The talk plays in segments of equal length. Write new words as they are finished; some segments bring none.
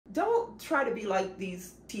Don't try to be like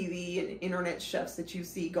these TV and internet chefs that you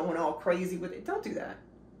see going all crazy with it. Don't do that.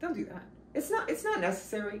 Don't do that. It's not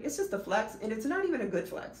necessary. It's just a flex, and it's not even a good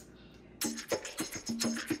flex.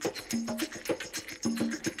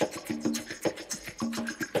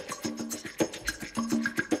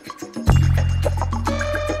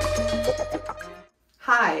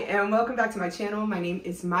 Hi, and welcome back to my channel. My name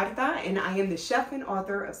is Marta, and I am the chef and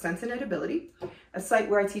author of Sense and Edibility, a site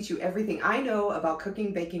where I teach you everything I know about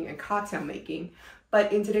cooking, baking, and cocktail making.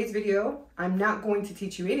 But in today's video, I'm not going to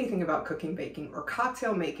teach you anything about cooking, baking, or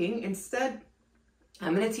cocktail making. Instead,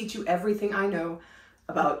 I'm going to teach you everything I know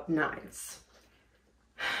about knives.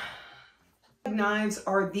 Knives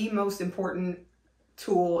are the most important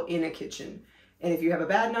tool in a kitchen. And if you have a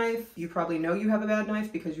bad knife, you probably know you have a bad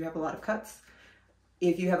knife because you have a lot of cuts.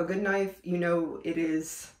 If you have a good knife, you know it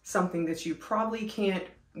is something that you probably can't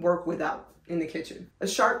work without in the kitchen. A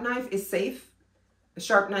sharp knife is safe. A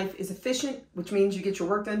sharp knife is efficient, which means you get your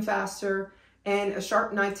work done faster. And a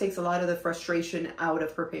sharp knife takes a lot of the frustration out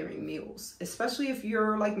of preparing meals, especially if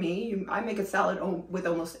you're like me. I make a salad with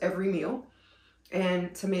almost every meal.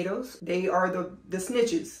 And tomatoes, they are the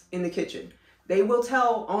snitches in the kitchen. They will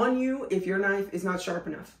tell on you if your knife is not sharp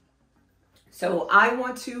enough. So I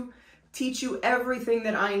want to teach you everything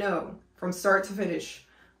that I know from start to finish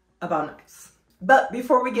about knives. But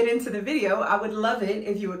before we get into the video, I would love it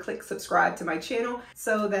if you would click subscribe to my channel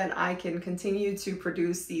so that I can continue to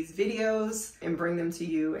produce these videos and bring them to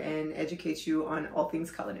you and educate you on all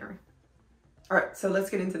things culinary. All right, so let's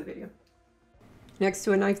get into the video. Next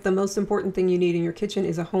to a knife, the most important thing you need in your kitchen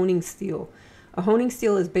is a honing steel. A honing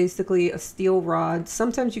steel is basically a steel rod.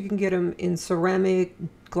 Sometimes you can get them in ceramic,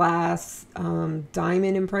 glass,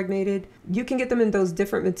 diamond impregnated. You can get them in those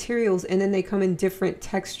different materials, and then they come in different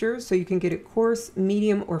textures. So you can get it coarse,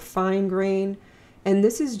 medium, or fine grain. And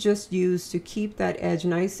this is just used to keep that edge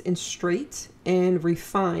nice and straight and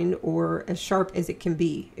refined, or as sharp as it can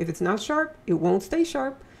be. If it's not sharp, it won't stay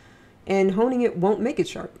sharp, and honing it won't make it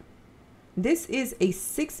sharp. This is a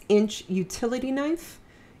 6-inch utility knife.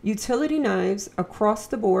 Utility knives across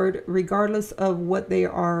the board, regardless of what they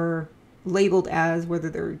are labeled as, whether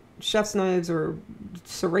they're chef's knives or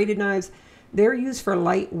serrated knives, they're used for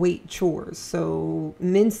lightweight chores. So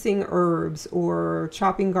mincing herbs or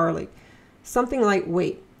chopping garlic, something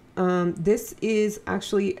lightweight. This is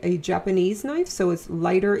actually a Japanese knife, so it's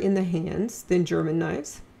lighter in the hands than German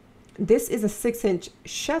knives. This is a 6-inch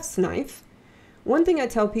chef's knife. One thing I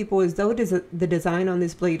tell people is, though the design on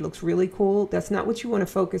this blade looks really cool, that's not what you want to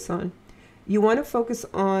focus on. You want to focus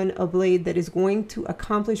on a blade that is going to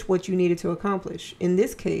accomplish what you need it to accomplish. In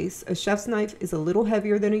this case, a chef's knife is a little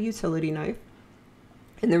heavier than a utility knife.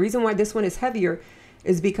 And the reason why this one is heavier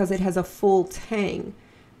is because it has a full tang.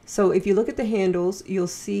 So if you look at the handles, you'll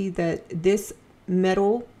see that this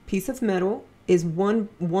piece of metal is one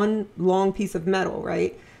long piece of metal,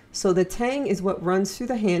 right? So the tang is what runs through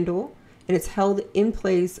the handle, and it's held in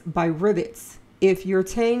place by rivets. If your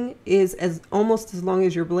tang is almost as long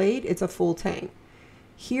as your blade, it's a full tang.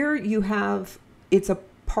 Here you have, it's a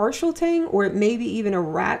partial tang, or it may be even a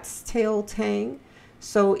rat's tail tang.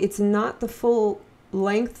 So it's not the full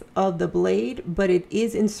length of the blade, but it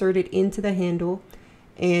is inserted into the handle,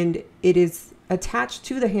 and it is attached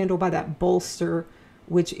to the handle by that bolster,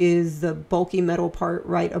 which is the bulky metal part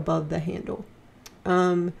right above the handle.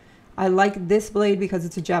 I like this blade because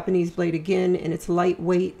it's a Japanese blade again, and it's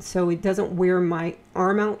lightweight, so it doesn't wear my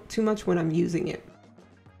arm out too much when I'm using it.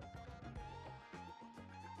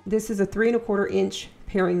 This is a 3¼ inch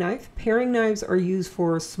paring knife. Paring knives are used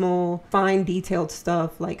for small, fine, detailed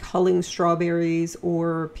stuff like hulling strawberries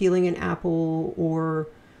or peeling an apple or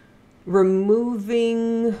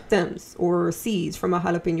removing stems or seeds from a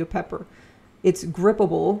jalapeno pepper. It's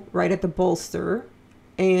grippable right at the bolster,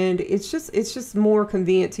 and it's just more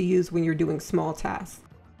convenient to use when you're doing small tasks.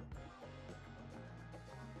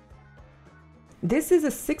 This is a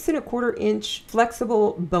 6¼ inch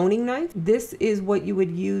flexible boning knife. This is what you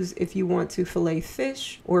would use if you want to fillet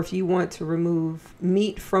fish or if you want to remove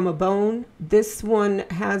meat from a bone. This one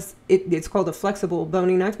has, it's called a flexible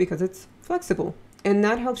boning knife because it's flexible. And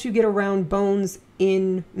that helps you get around bones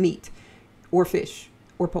in meat or fish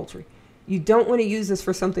or poultry. You don't want to use this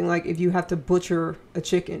for something like if you have to butcher a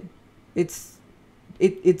chicken. It's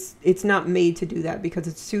not made to do that because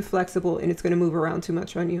it's too flexible and it's going to move around too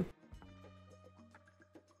much on you.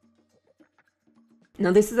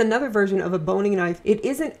 Now this is another version of a boning knife. It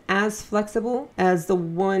isn't as flexible as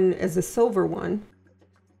the silver one.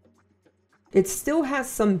 It still has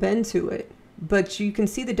some bend to it, but you can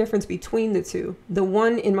see the difference between the two. The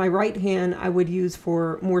one in my right hand I would use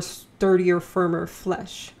for more sturdier, firmer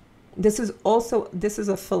flesh. This is a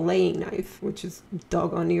filleting knife, which is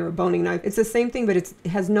doggone near a boning knife. It's the same thing, but it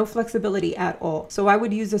has no flexibility at all. So I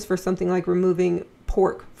would use this for something like removing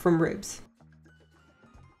pork from ribs.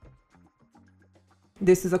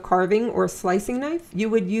 This is a carving or slicing knife. You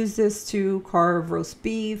would use this to carve roast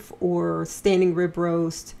beef or standing rib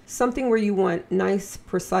roast, something where you want nice,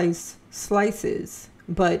 precise slices,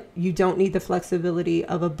 but you don't need the flexibility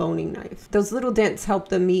of a boning knife. Those little dents help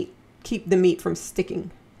the meat, keep the meat from sticking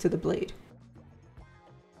to the blade.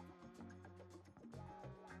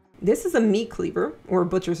 This is a meat cleaver or a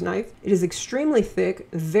butcher's knife. It is extremely thick,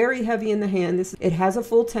 very heavy in the hand. It has a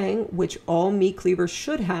full tang, which all meat cleavers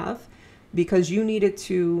should have, because you need it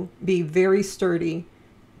to be very sturdy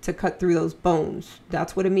to cut through those bones.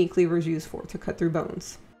 That's what a meat cleaver is used for, to cut through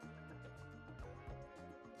bones.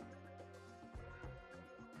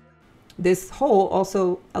 This hole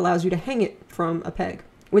also allows you to hang it from a peg,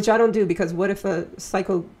 which I don't do, because what if a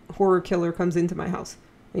psycho horror killer comes into my house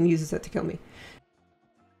and uses it to kill me?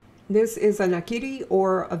 This is a nakiri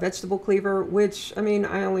or a vegetable cleaver, which, I mean,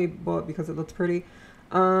 I only bought because it looks pretty.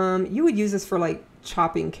 You would use this for like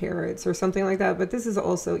chopping carrots or something like that, but this is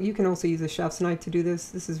also, you can also use a chef's knife to do this.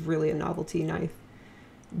 This is really a novelty knife.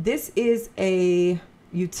 This is a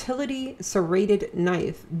utility serrated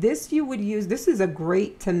knife. This you would use, this is a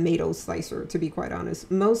great tomato slicer, to be quite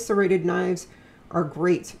honest. Most serrated knives are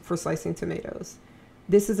great for slicing tomatoes.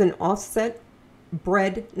 This is an offset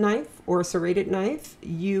bread knife or a serrated knife.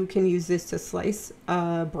 You can use this to slice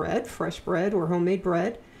bread, fresh bread or homemade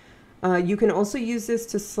bread. You can also use this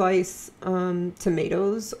to slice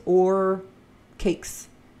tomatoes or cakes.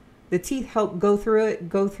 The teeth help go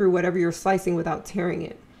through whatever you're slicing without tearing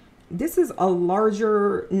it. This is a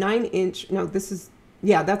larger 9-inch, no, this is,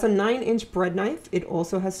 yeah, that's a 9-inch bread knife. It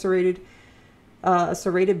also has a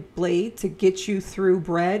serrated blade to get you through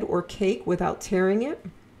bread or cake without tearing it.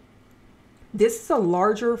 This is a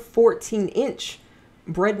larger 14-inch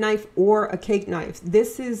bread knife or a cake knife.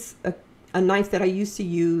 This is a knife that I used to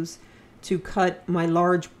use to cut my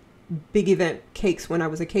large big event cakes when I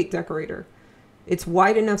was a cake decorator. It's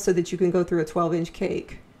wide enough so that you can go through a 12-inch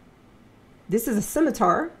cake. This is a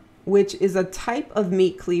scimitar, which is a type of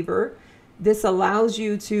meat cleaver. This allows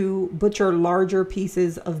you to butcher larger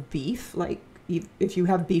pieces of beef, like if you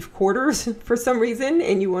have beef quarters for some reason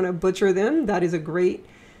and you want to butcher them, that is a great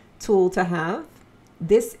tool to have.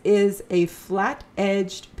 This is a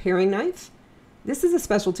flat-edged paring knife. This is a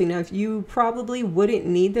specialty knife. You probably wouldn't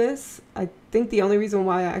need this. I think the only reason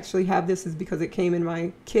why I actually have this is because it came in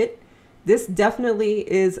my kit. This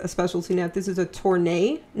definitely is a specialty knife. This is a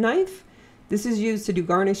tournée knife. This is used to do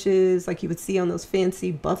garnishes like you would see on those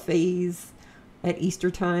fancy buffets at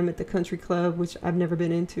Easter time at the country club, which I've never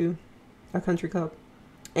been into a country club.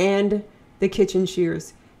 And the kitchen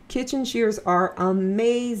shears. Kitchen shears are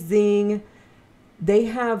amazing. They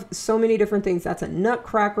have so many different things. That's a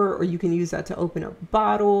nutcracker, or you can use that to open up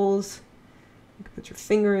bottles. You can put your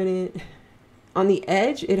finger in it. On the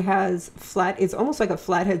edge, it has it's almost like a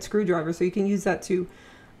flathead screwdriver. So you can use that to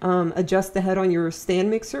adjust the head on your stand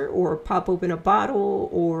mixer or pop open a bottle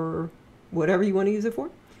or whatever you want to use it for.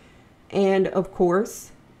 And of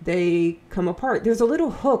course, they come apart. There's a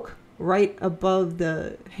little hook right above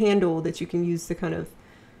the handle that you can use to kind of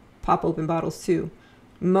pop open bottles too.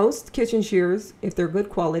 Most kitchen shears, if they're good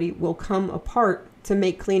quality, will come apart to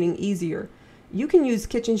make cleaning easier. You can use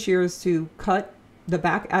kitchen shears to cut the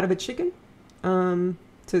back out of a chicken,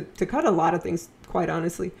 to cut a lot of things, quite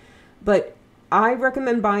honestly. But I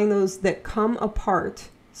recommend buying those that come apart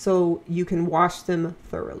so you can wash them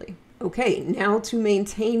thoroughly. Okay, now to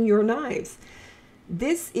maintain your knives.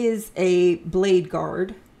 This is a blade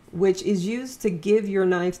guard, which is used to give your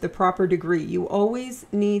knife the proper degree. You always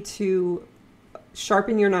need to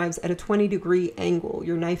sharpen your knives at a 20-degree angle,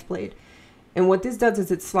 your knife blade. And what this does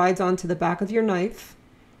is it slides onto the back of your knife,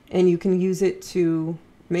 and you can use it to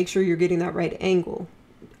make sure you're getting that right angle.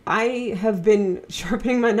 I have been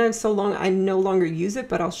sharpening my knives so long, I no longer use it,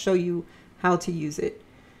 but I'll show you how to use it.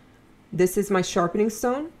 This is my sharpening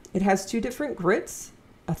stone. It has two different grits,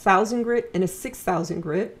 a 1,000 grit and a 6,000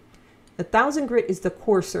 grit. The 1,000 grit is the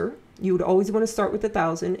coarser. You would always want to start with the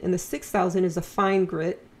 1,000, and the 6,000 is a fine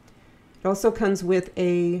grit. It also comes with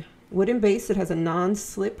a wooden base. It has a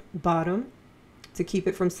non-slip bottom to keep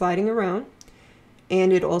it from sliding around.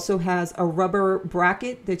 And it also has a rubber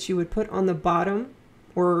bracket that you would put on the bottom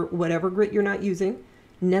or whatever grit you're not using,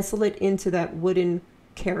 nestle it into that wooden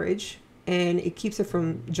carriage, and it keeps it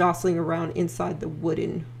from jostling around inside the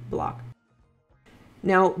wooden block.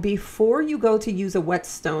 Now, before you go to use a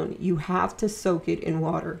whetstone, you have to soak it in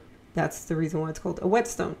water. That's the reason why it's called a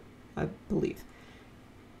whetstone, I believe.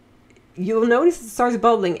 You'll notice it starts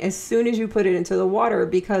bubbling as soon as you put it into the water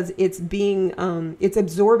because it's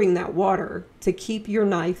absorbing that water to keep your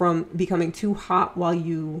knife from becoming too hot while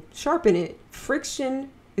you sharpen it. Friction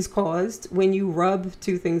is caused when you rub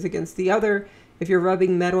two things against the other. If you're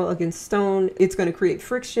rubbing metal against stone, it's going to create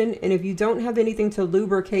friction. And if you don't have anything to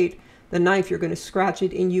lubricate the knife, you're going to scratch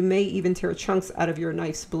it, and you may even tear chunks out of your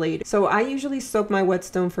knife's blade. So I usually soak my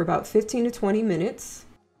whetstone for about 15 to 20 minutes.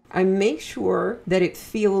 I make sure that it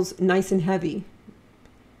feels nice and heavy.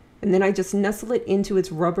 And then I just nestle it into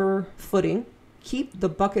its rubber footing. Keep the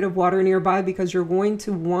bucket of water nearby because you're going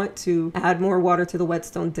to want to add more water to the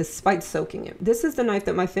whetstone despite soaking it. This is the knife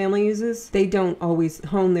that my family uses. They don't always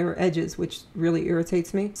hone their edges, which really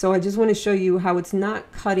irritates me. So I just want to show you how it's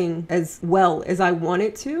not cutting as well as I want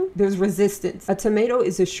it to. There's resistance. A tomato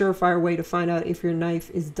is a surefire way to find out if your knife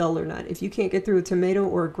is dull or not. If you can't get through a tomato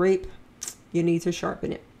or a grape, you need to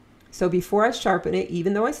sharpen it. So before I sharpen it,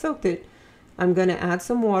 even though I soaked it, I'm going to add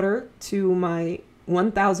some water to my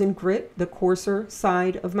 1000 grit, the coarser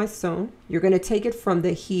side of my stone. You're going to take it from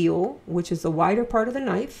the heel, which is the wider part of the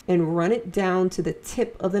knife, and run it down to the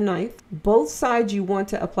tip of the knife. Both sides you want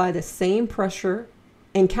to apply the same pressure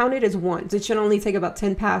and count it as one. It should only take about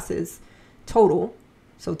 10 passes total,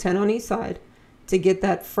 so 10 on each side, to get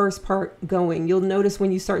that first part going. You'll notice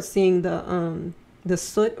when you start seeing the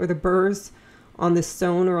soot or the burrs on the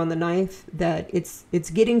stone or on the knife that it's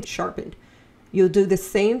getting sharpened. You'll do the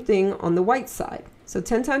same thing on the white side. So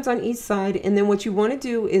 10 times on each side. And then what you want to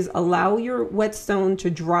do is allow your whetstone to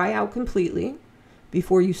dry out completely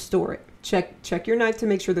before you store it. Check your knife to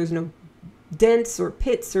make sure there's no dents or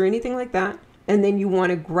pits or anything like that. And then you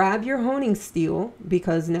want to grab your honing steel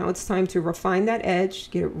because now it's time to refine that edge,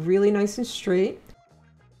 get it really nice and straight.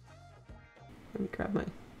 Let me grab my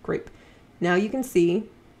grape. Now you can see,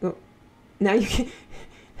 now you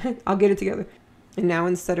can, I'll get it together. And now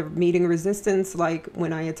instead of meeting resistance like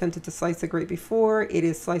when I attempted to slice the grape before, it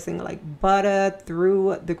is slicing like butter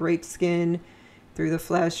through the grape skin, through the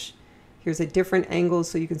flesh. Here's a different angle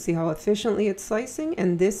so you can see how efficiently it's slicing.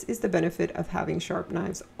 And this is the benefit of having sharp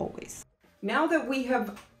knives always. Now that we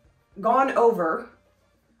have gone over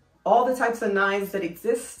all the types of knives that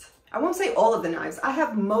exist, I won't say all of the knives. I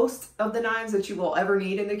have most of the knives that you will ever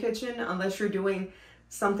need in the kitchen unless you're doing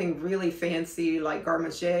something really fancy like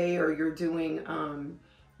garde-manger or you're doing,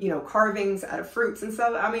 you know, carvings out of fruits and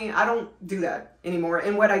stuff. I mean, I don't do that anymore.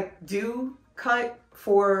 And what I do cut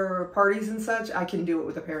for parties and such, I can do it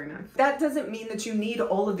with a paring knife. That doesn't mean that you need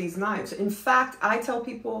all of these knives. In fact, I tell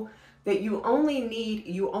people that you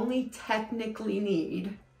only technically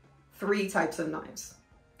need 3 types of knives.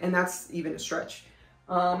 And that's even a stretch.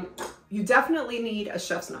 You definitely need a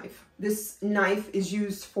chef's knife. This knife is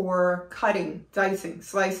used for cutting, dicing,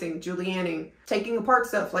 slicing, julienning, taking apart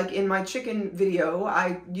stuff. Like in my chicken video,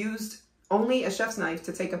 I used only a chef's knife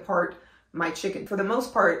to take apart my chicken. For the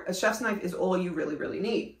most part, a chef's knife is all you really, really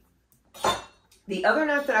need. The other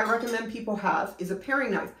knife that I recommend people have is a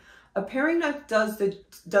paring knife. A paring knife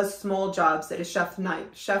does small jobs that a chef's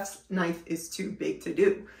knife is too big to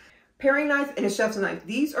do. Paring knife and a chef's knife.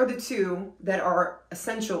 These are the 2 that are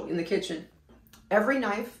essential in the kitchen. Every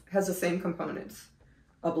knife has the same components.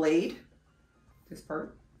 A blade, this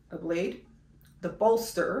part, a blade. The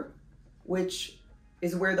bolster, which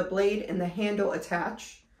is where the blade and the handle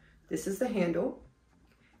attach. This is the handle.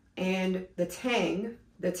 And the tang.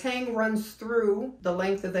 The tang runs through the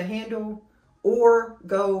length of the handle or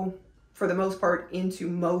go, for the most part, into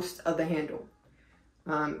most of the handle.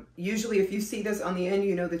 Usually if you see this on the end,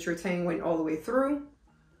 you know that your tang went all the way through.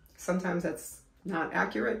 Sometimes that's not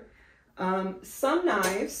accurate. Some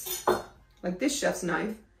knives, like this chef's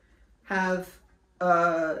knife, have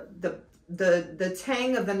the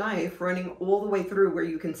tang of the knife running all the way through where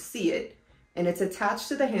you can see it, and it's attached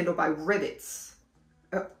to the handle by rivets.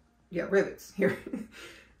 Yeah, rivets here.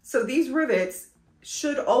 So these rivets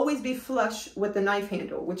should always be flush with the knife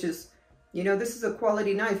handle, which is, you know, this is a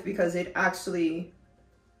quality knife because it actually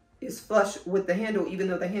is flush with the handle, even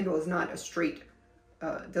though the handle is not a straight,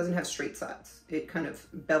 doesn't have straight sides. It kind of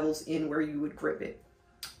bevels in where you would grip it.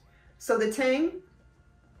 So the tang,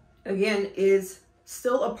 again, is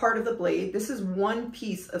still a part of the blade. This is one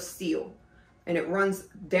piece of steel and it runs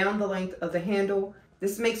down the length of the handle.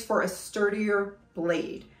 This makes for a sturdier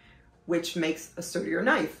blade, which makes a sturdier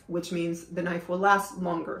knife, which means the knife will last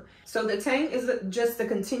longer. So the tang is just the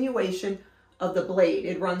continuation of the blade.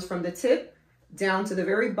 It runs from the tip down to the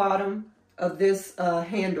very bottom of this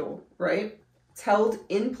handle, right? It's held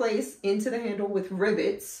in place into the handle with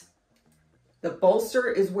rivets. The bolster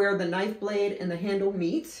is where the knife blade and the handle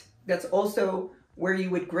meet. That's also where you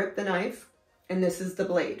would grip the knife. And this is the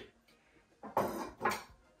blade.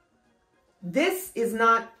 This is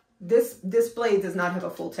not, this blade does not have a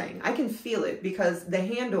full tang. I can feel it because the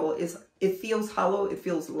handle is, it feels hollow, it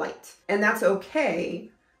feels light. And that's okay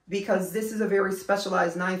because this is a very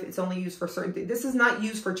specialized knife. It's only used for certain things. This is not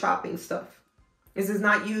used for chopping stuff. This is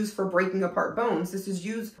not used for breaking apart bones. This is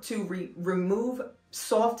used to remove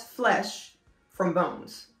soft flesh from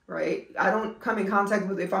bones, right? I don't come in contact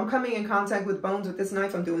with, if I'm coming in contact with bones with this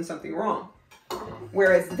knife, I'm doing something wrong.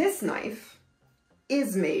 Whereas this knife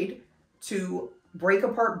is made to break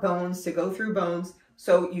apart bones, to go through bones.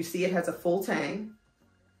 So you see it has a full tang,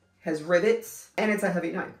 has rivets, and it's a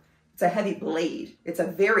heavy knife. It's a heavy blade. It's a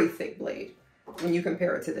very thick blade when you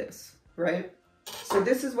compare it to this, right? So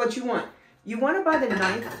this is what you want. You want to buy the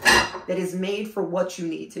knife that is made for what you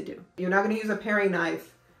need to do. You're not going to use a paring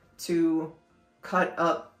knife to cut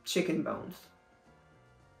up chicken bones.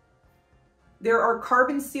 There are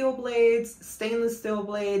carbon steel blades, stainless steel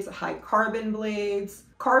blades, high carbon blades.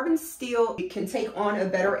 Carbon steel, it can take on a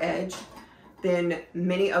better edge than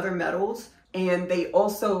many other metals, and they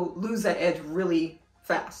also lose that edge really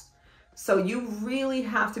fast. So you really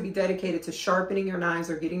have to be dedicated to sharpening your knives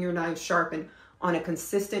or getting your knives sharpened on a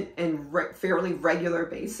consistent and fairly regular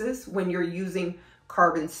basis when you're using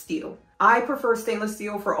carbon steel. I prefer stainless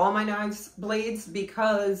steel for all my knives blades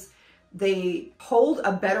because they hold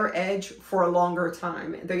a better edge for a longer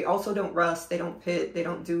time. They also don't rust, they don't pit, they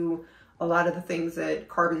don't do a lot of the things that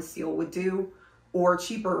carbon steel would do or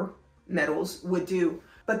cheaper metals would do.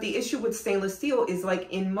 But the issue with stainless steel is,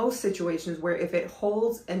 like in most situations where if it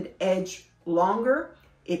holds an edge longer,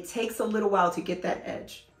 it takes a little while to get that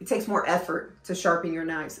edge. It takes more effort to sharpen your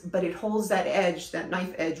knives, but it holds that edge, that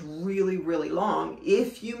knife edge, really, really long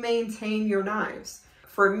if you maintain your knives.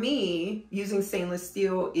 For me, using stainless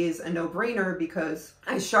steel is a no-brainer because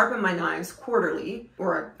I sharpen my knives quarterly,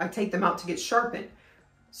 or I take them out to get sharpened.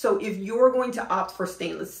 So if you're going to opt for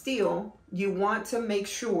stainless steel, you want to make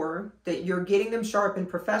sure that you're getting them sharpened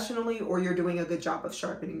professionally, or you're doing a good job of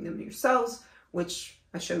sharpening them yourselves, which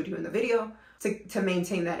I showed you in the video, to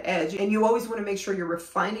maintain that edge. And you always want to make sure you're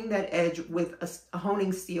refining that edge with a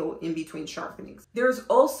honing steel in between sharpenings. There's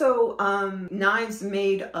also knives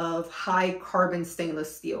made of high carbon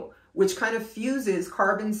stainless steel, which kind of fuses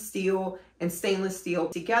carbon steel and stainless steel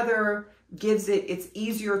together, gives it's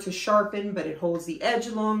easier to sharpen, but it holds the edge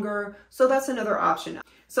longer. So that's another option.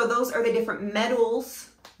 So those are the different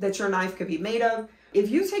metals that your knife could be made of.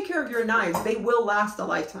 If you take care of your knives, they will last a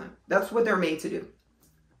lifetime. That's what they're made to do.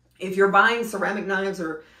 If you're buying ceramic knives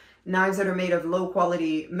or knives that are made of low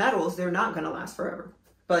quality metals, they're not going to last forever.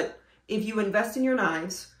 But if you invest in your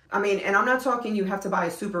knives, I mean, and I'm not talking you have to buy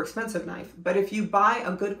a super expensive knife, but if you buy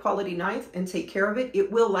a good quality knife and take care of it,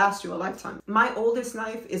 it will last you a lifetime. My oldest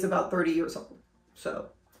knife is about 30 years old. So,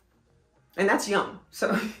 and that's young.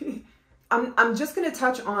 So I'm just going to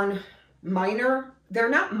touch on minor, they're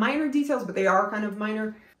not minor details, but they are kind of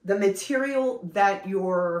minor. The material that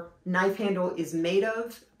your knife handle is made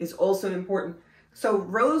of is also important. So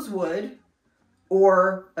rosewood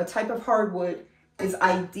or a type of hardwood is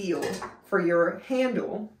ideal for your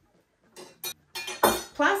handle.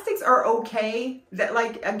 Plastics are okay. That,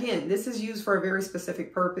 like, again, this is used for a very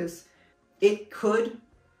specific purpose. It could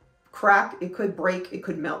crack, it could break, it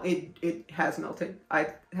could melt. It has melted.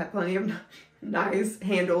 I've had plenty of knives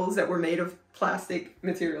handles that were made of plastic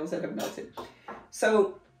materials that have melted.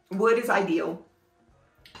 So wood is ideal.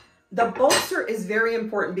 The bolster is very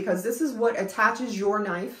important because this is what attaches your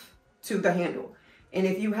knife to the handle. And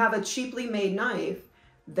if you have a cheaply made knife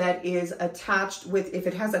that is attached with, if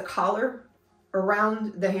it has a collar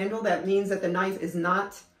around the handle, that means that the knife is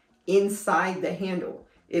not inside the handle.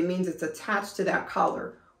 It means it's attached to that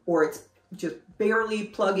collar, or it's just barely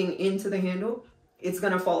plugging into the handle. It's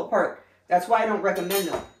gonna fall apart. That's why I don't recommend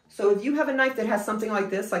them. So if you have a knife that has something like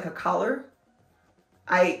this, like a collar,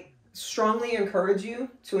 I strongly encourage you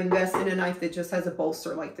to invest in a knife that just has a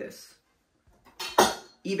bolster like this.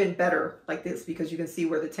 Even better like this, because you can see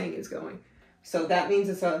where the tang is going. So that means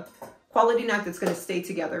it's a quality knife that's going to stay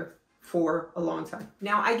together for a long time.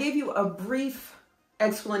 Now, I gave you a brief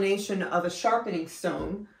explanation of a sharpening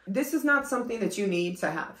stone. This is not something that you need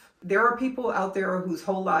to have. There are people out there whose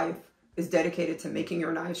whole life is dedicated to making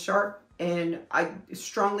your knives sharp, and I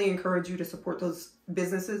strongly encourage you to support those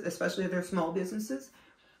businesses, especially if they're small businesses,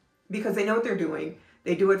 because they know what they're doing.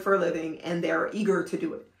 They do it for a living, and they're eager to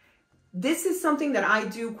do it. This is something that I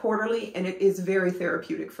do quarterly, and it is very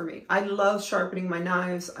therapeutic for me. I love sharpening my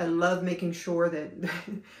knives. I love making sure that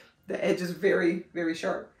the edge is very, very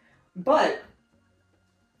sharp. But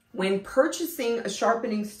when purchasing a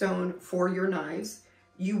sharpening stone for your knives,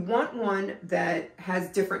 you want one that has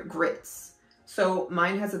different grits. So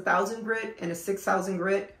mine has 1,000 grit and a 6,000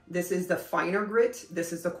 grit. This is the finer grit.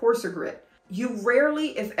 This is the coarser grit. You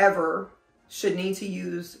rarely, if ever, should need to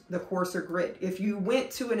use the coarser grit. If you went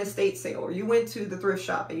to an estate sale or you went to the thrift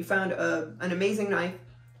shop and you found an amazing knife,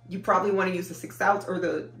 you probably want to use the 6,000 or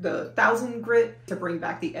the 1,000 grit to bring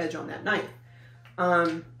back the edge on that knife.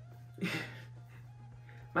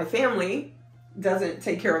 My family doesn't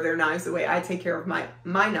take care of their knives the way I take care of my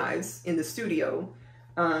knives in the studio.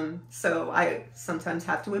 So I sometimes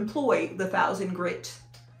have to employ the 1,000 grit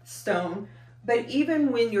stone. But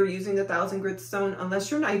even when you're using the 1,000 grit stone,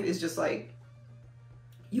 unless your knife is just like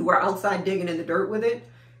you were outside digging in the dirt with it,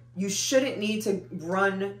 you shouldn't need to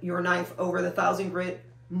run your knife over the 1,000 grit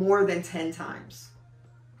more than 10 times.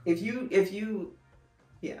 If you need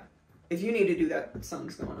to do that,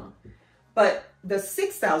 something's going on. But the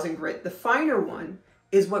 6,000 grit, the finer one,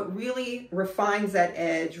 is what really refines that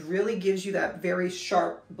edge, really gives you that very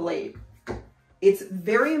sharp blade. It's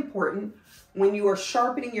very important when you are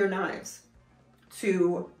sharpening your knives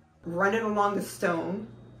to run it along the stone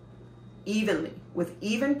evenly, with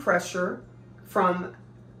even pressure from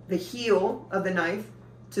the heel of the knife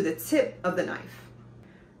to the tip of the knife.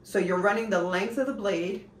 So you're running the length of the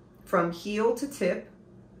blade from heel to tip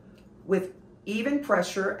with even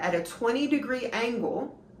pressure at a 20-degree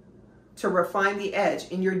angle to refine the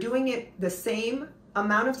edge. And you're doing it the same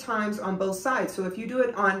amount of times on both sides. So if you do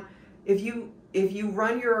it on, if you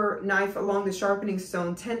run your knife along the sharpening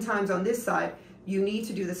stone 10 times on this side, you need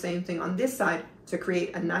to do the same thing on this side to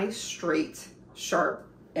create a nice, straight, sharp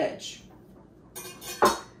edge.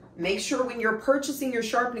 Make sure when you're purchasing your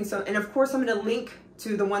sharpening stone, and of course I'm going to link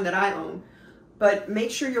to the one that I own, but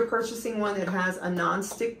make sure you're purchasing one that has a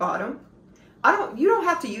non-stick bottom. You don't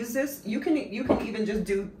have to use this. You can even just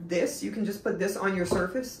do this. You can just put this on your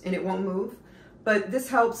surface and it won't move. But this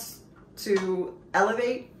helps to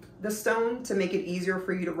elevate the stone to make it easier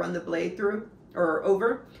for you to run the blade through or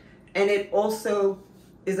over. And it also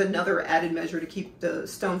is another added measure to keep the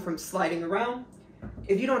stone from sliding around.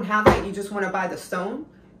 If you don't have that, you just want to buy the stone,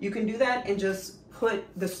 you can do that and just put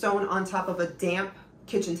the stone on top of a damp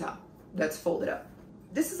kitchen towel that's folded up.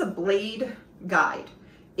 This is a blade guide.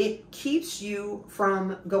 It keeps you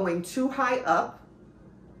from going too high up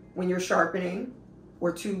when you're sharpening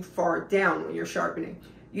or too far down when you're sharpening.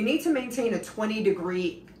 You need to maintain a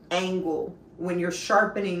 20-degree angle when you're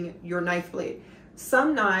sharpening your knife blade.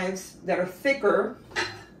 Some knives that are thicker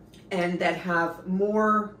and that have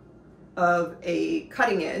more of a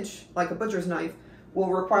cutting edge, like a butcher's knife, will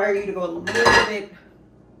require you to go a little bit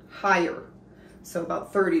higher, so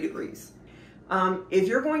about 30 degrees. If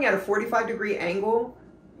you're going at a 45-degree angle,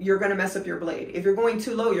 you're going to mess up your blade. If you're going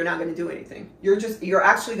too low, you're not going to do anything. You're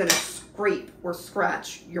actually going to scrape or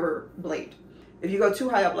scratch your blade. If you go too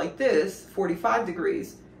high up like this, 45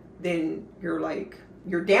 degrees, then you're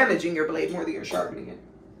damaging your blade more than you're sharpening it.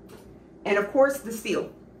 And of course, the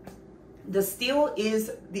steel. The steel is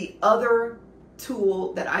the other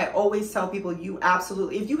tool that I always tell people if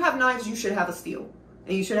you have knives, you should have a steel.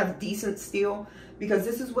 And you should have decent steel, because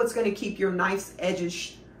this is what's going to keep your knife's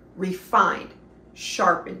edges refined,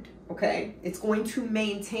 sharpened, okay? It's going to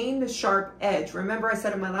maintain the sharp edge. Remember I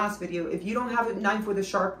said in my last video, if you don't have a knife with a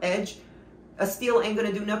sharp edge, a steel ain't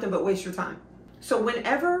going to do nothing but waste your time. So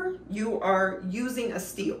whenever you are using a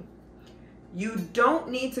steel, you do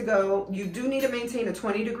need to maintain a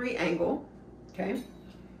 20-degree angle, okay?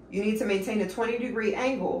 You need to maintain a 20-degree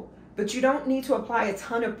angle, but you don't need to apply a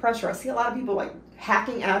ton of pressure. I see a lot of people like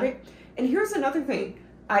hacking at it. And here's another thing.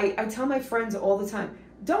 I tell my friends all the time,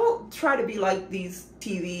 don't try to be like these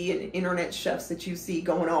TV and internet chefs that you see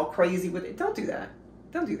going all crazy with it. Don't do that.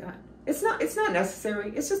 Don't do that. It's not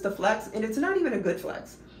necessary. It's just a flex, and it's not even a good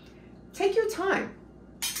flex. Take your time.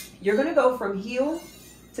 You're going to go from heel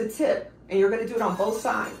to tip, and you're going to do it on both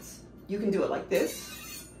sides. You can do it like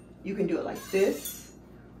this. You can do it like this.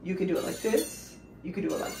 You can do it like this. You can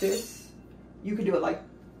do it like this. You can do it like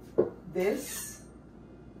this.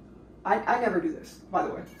 I never do this, by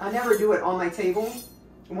the way. I never do it on my table.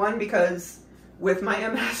 One, because with my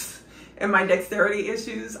MS and my dexterity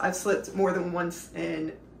issues, I've slipped more than once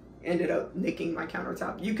and ended up nicking my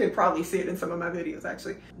countertop. You could probably see it in some of my videos,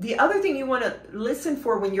 actually. The other thing you want to listen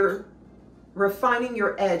for when you're refining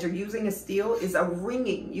your edge or using a steel is a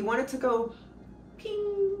ringing. You want it to go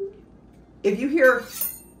ping. If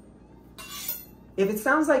it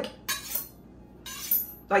sounds like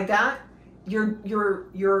that,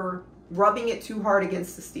 you're rubbing it too hard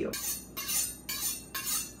against the steel.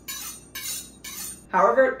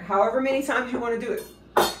 However many times you want to do it.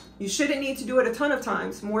 You shouldn't need to do it a ton of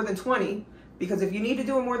times, more than 20, because if you need to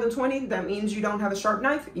do it more than 20, that means you don't have a sharp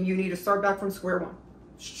knife and you need to start back from square one.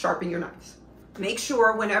 Sharpen your knives. Make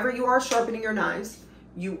sure whenever you are sharpening your knives,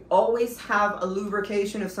 you always have a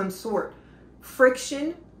lubrication of some sort.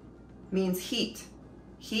 Friction means heat.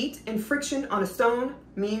 Heat and friction on a stone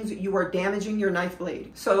means you are damaging your knife blade.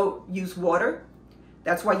 So use water.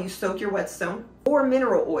 That's why you soak your whetstone, or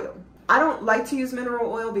mineral oil. I don't like to use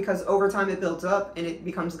mineral oil because over time it builds up and it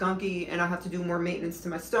becomes gunky and I have to do more maintenance to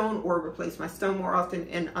my stone or replace my stone more often,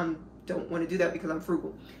 and I don't want to do that because I'm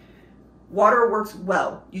frugal. Water works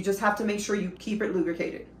well. You just have to make sure you keep it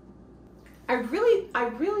lubricated. I really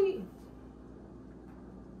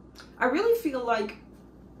feel like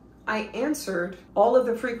I answered all of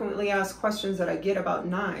the frequently asked questions that I get about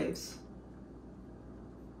knives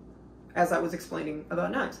as I was explaining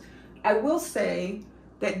about knives. I will say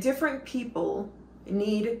that different people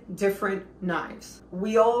need different knives.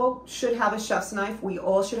 We all should have a chef's knife. We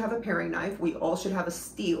all should have a paring knife. We all should have a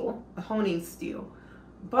steel, a honing steel.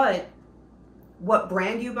 But what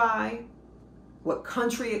brand you buy, what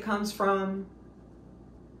country it comes from,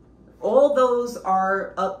 all those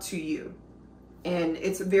are up to you. And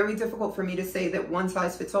it's very difficult for me to say that one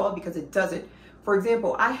size fits all because it doesn't. For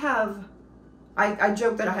example, I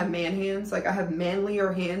joke that I have man hands. Like, I have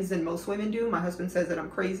manlier hands than most women do. My husband says that I'm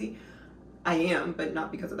crazy. I am, but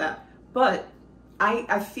not because of that. But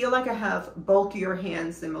I feel like I have bulkier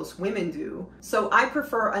hands than most women do. So I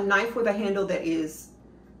prefer a knife with a handle that is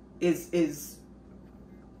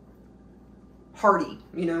hardy.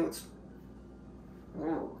 You know,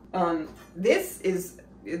 this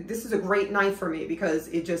is a great knife for me because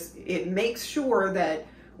it makes sure that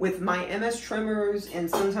with my MS trimmers and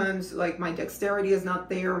sometimes like my dexterity is not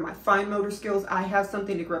there, my fine motor skills, I have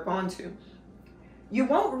something to grip onto. You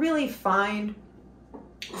won't really find,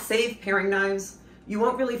 save paring knives, you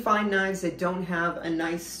won't really find knives that don't have a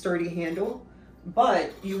nice sturdy handle,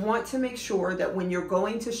 but you want to make sure that when you're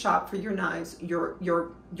going to shop for your knives,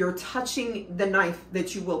 you're touching the knife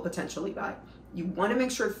that you will potentially buy. You want to make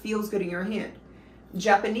sure it feels good in your hand.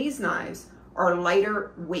 Japanese knives are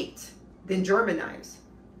lighter weight than German knives.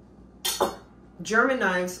 German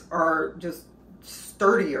knives are just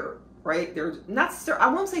sturdier, right? They're not,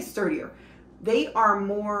 I won't say sturdier. They are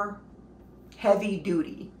more heavy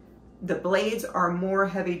duty. The blades are more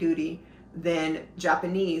heavy duty than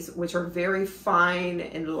Japanese, which are very fine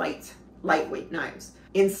and lightweight knives.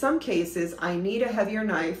 In some cases, I need a heavier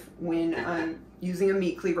knife when I'm using a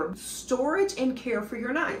meat cleaver. Storage and care for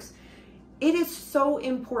your knives. It is so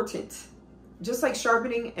important. Just like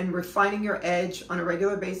sharpening and refining your edge on a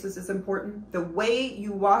regular basis is important, the way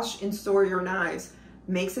you wash and store your knives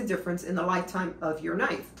makes a difference in the lifetime of your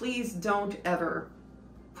knife. Please don't ever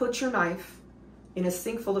put your knife in a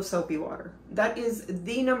sink full of soapy water. That is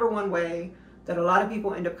the #1 way that a lot of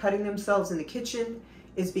people end up cutting themselves in the kitchen,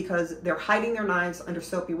 is because they're hiding their knives under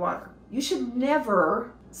soapy water. You should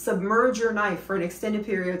never submerge your knife for an extended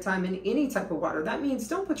period of time in any type of water. That means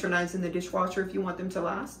don't put your knives in the dishwasher if you want them to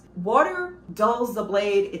last. Water dulls the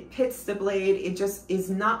blade, it pits the blade, it just is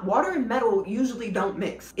not, water and metal usually don't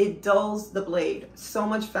mix. It dulls the blade so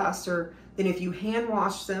much faster than if you hand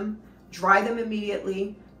wash them, dry them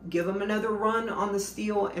immediately, give them another run on the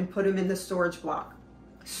steel and put them in the storage block.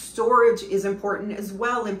 Storage is important as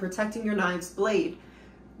well in protecting your knife's blade.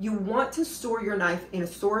 You want to store your knife in a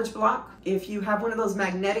storage block. If you have one of those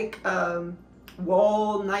magnetic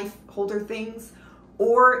wall knife holder things,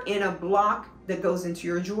 or in a block that goes into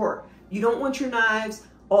your drawer. You don't want your knives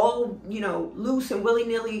all, you know, loose and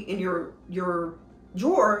willy-nilly in your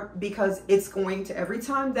drawer, because it's going to, every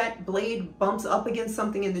time that blade bumps up against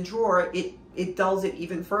something in the drawer, it dulls it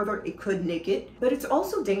even further. It could nick it, but it's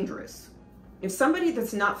also dangerous. If somebody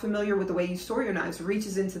that's not familiar with the way you store your knives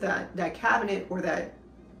reaches into that cabinet or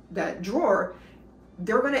that drawer,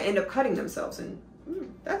 they're going to end up cutting themselves. And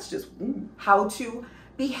that's just how to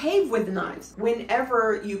behave with knives.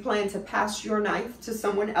 Whenever you plan to pass your knife to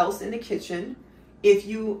someone else in the kitchen, if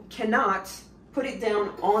you cannot put it down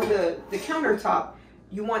on the countertop,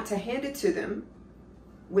 you want to hand it to them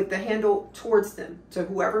with the handle towards them, to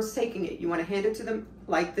whoever's taking it. You want to hand it to them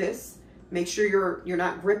like this. Make sure you're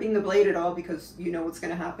not gripping the blade at all, because you know what's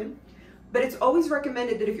going to happen. But it's always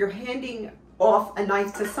recommended that if you're handing off a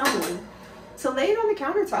knife to someone, to lay it on the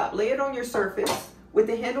countertop, lay it on your surface with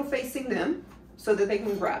the handle facing them so that they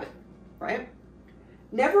can grab it, right?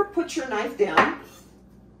 Never put your knife down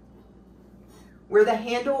where the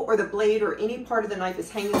handle or the blade or any part of the knife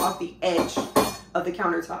is hanging off the edge of the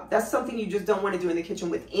countertop. That's something you just don't want to do in the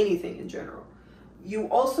kitchen with anything in general. You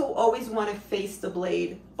also always want to face the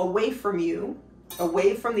blade away from you,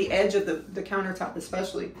 away from the edge of the countertop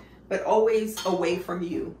especially, but always away from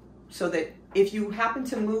you, so that if you happen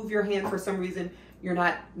to move your hand for some reason, you're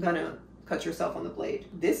not gonna cut yourself on the blade.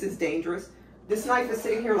 This is dangerous. This knife is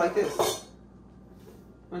sitting here like this.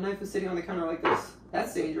 My knife is sitting on the counter like this.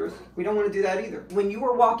 That's dangerous. We don't want to do that either. When you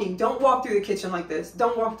are walking, don't walk through the kitchen like this.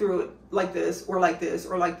 Don't walk through it like this or like this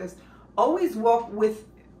or like this. Always walk with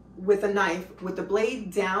a knife with the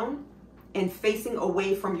blade down and facing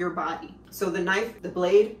away from your body. So the knife, the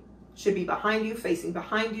blade should be behind you, facing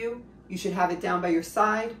behind you. You should have it down by your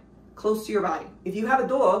side, close to your body. If you have a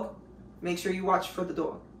dog, make sure you watch for the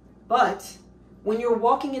dog. But when you're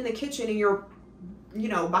walking in the kitchen and you're, you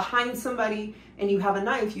know, behind somebody and you have a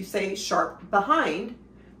knife, you say sharp behind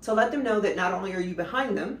to let them know that not only are you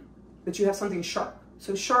behind them, but you have something sharp.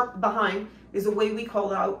 So sharp behind is a way we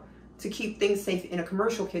call out to keep things safe in a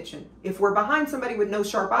commercial kitchen. If we're behind somebody with no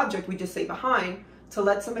sharp object, we just say behind to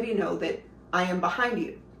let somebody know that I am behind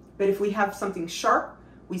you. But if we have something sharp,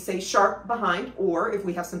 we say sharp behind, or if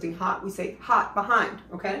we have something hot, we say hot behind,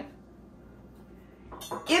 okay?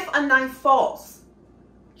 If a knife falls,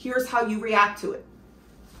 here's how you react to it.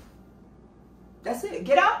 That's it.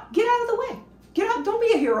 Get out of the way. Get out. Don't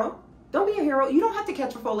be a hero. Don't be a hero. You don't have to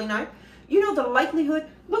catch a folding knife. You know the likelihood.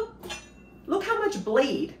 Look how much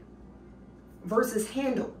blade versus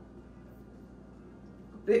handle.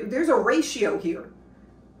 There's a ratio here.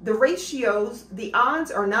 The ratios, the odds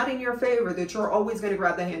are not in your favor that you're always going to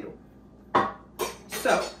grab the handle.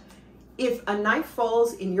 So if a knife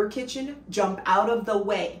falls in your kitchen, jump out of the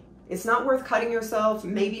way. It's not worth cutting yourself,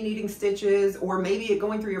 maybe needing stitches, or maybe it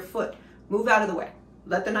going through your foot. Move out of the way.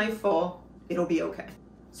 Let the knife fall. It'll be okay.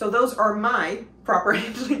 So those are my proper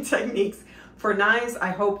handling techniques for knives.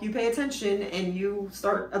 I hope you pay attention and you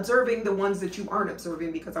start observing the ones that you aren't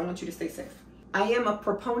observing, because I want you to stay safe. I am a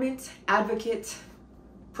proponent, advocate,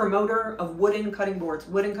 promoter of wooden cutting boards.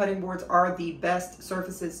 Wooden cutting boards are the best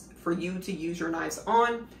surfaces for you to use your knives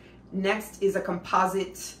on. Next is a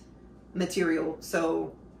composite material,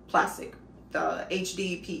 so plastic. The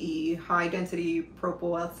HDPE, high density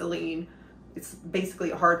propylethylene. It's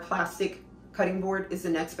basically a hard plastic cutting board is the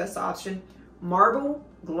next best option. Marble,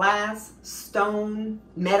 glass, stone,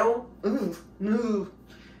 metal. Ooh.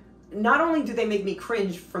 Not only do they make me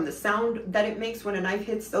cringe from the sound that it makes when a knife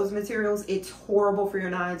hits those materials, it's horrible for your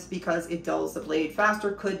knives because it dulls the blade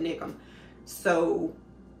faster, could nick them. So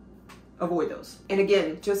avoid those. And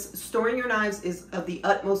again, just storing your knives is of the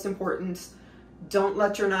utmost importance. Don't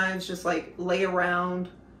let your knives just like lay around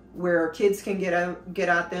where kids can get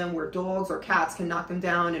at them, where dogs or cats can knock them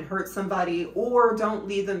down and hurt somebody, or don't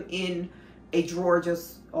leave them in a drawer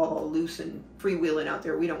just all loose and freewheeling out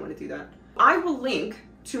there. We don't want to do that. I will link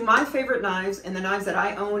to my favorite knives and the knives that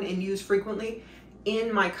I own and use frequently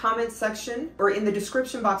in my comment section or in the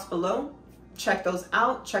description box below. Check those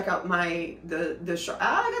out. Check out I got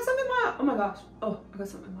something in my, oh my gosh. Oh, I got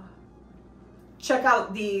something in my eye. Check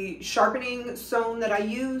out the sharpening stone that I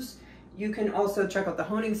use. You can also check out the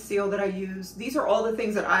honing steel that I use. These are all the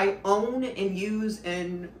things that I own and use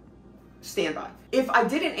and stand by. If I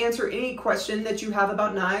didn't answer any question that you have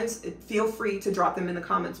about knives, feel free to drop them in the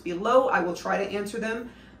comments below. I will try to answer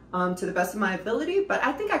them to the best of my ability, but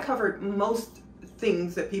I think I covered most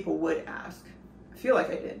things that people would ask. I feel like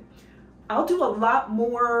I did. I'll do a lot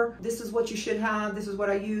more. This is what you should have. This is what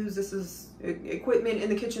I use. This is equipment in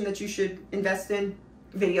the kitchen that you should invest in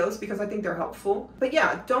videos, because I think they're helpful. But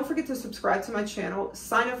yeah, don't forget to subscribe to my channel,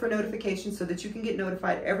 sign up for notifications so that you can get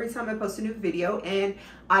notified every time I post a new video, and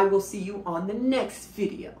I will see you on the next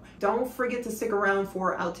video. Don't forget to stick around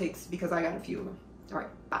for outtakes because I got a few of them. All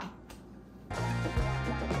right, bye.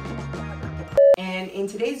 And in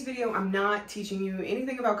today's video, I'm not teaching you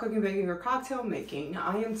anything about cooking, baking, or cocktail making.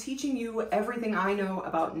 I am teaching you everything I know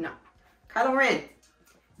about knives. Kylo Ren,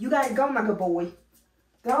 you gotta go, my good boy.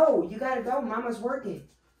 Go, you gotta go, mama's working.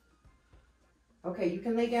 Okay, you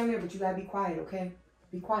can lay down there, but you gotta be quiet, okay?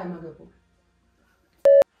 Be quiet, my good boy.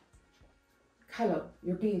 Kylo,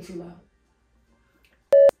 you're being too loud.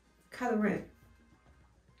 Kylo Ren,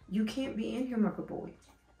 you can't be in here, my good boy.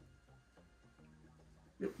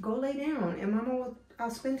 Go lay down, and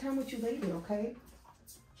I'll spend time with you later, okay?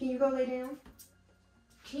 Can you go lay down?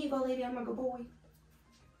 Can you go lay down, my good boy?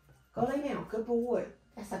 Go lay down, good boy.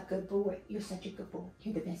 That's a good boy. You're such a good boy.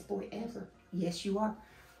 You're the best boy ever. Yes, you are.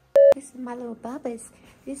 This is my little Bubba's.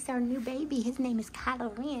 This is our new baby. His name is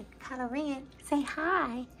Kylo Ren. Kylo Ren, say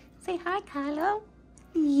hi. Say hi, Kylo.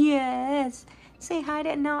 Yes. Say hi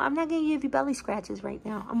to, no, I'm not going to give you belly scratches right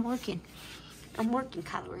now. I'm working,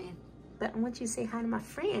 Kylo Ren. But I want you to say hi to my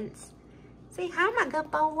friends. Say hi, my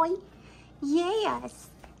good boy. Yes.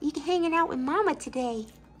 You hanging out with Mama today.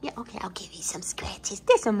 Yeah, okay, I'll give you some scratches.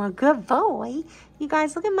 This is my good boy. You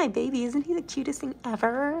guys, look at my baby. Isn't he the cutest thing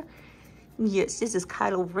ever? Yes, this is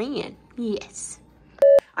Kylo Ren. Yes.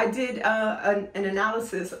 I did an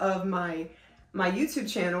analysis of my my YouTube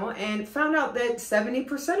channel and found out that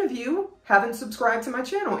 70% of you haven't subscribed to my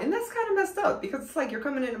channel. And that's kind of messed up because it's like you're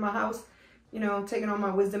coming into my house, you know, taking all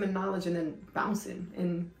my wisdom and knowledge and then bouncing.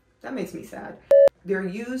 And that makes me sad. They're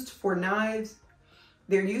used for knives.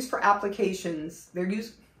 They're used for applications. They're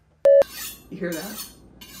used... You hear that?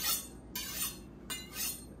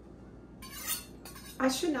 I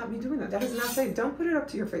should not be doing that. That is not safe. Don't put it up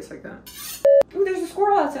to your face like that. Ooh, there's a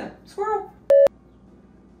squirrel outside. Squirrel.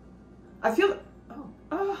 I feel...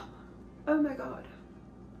 Oh my God.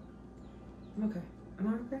 I'm okay. Am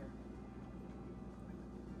I okay?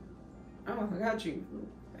 Oh, I got you,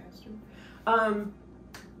 bastard.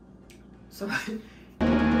 So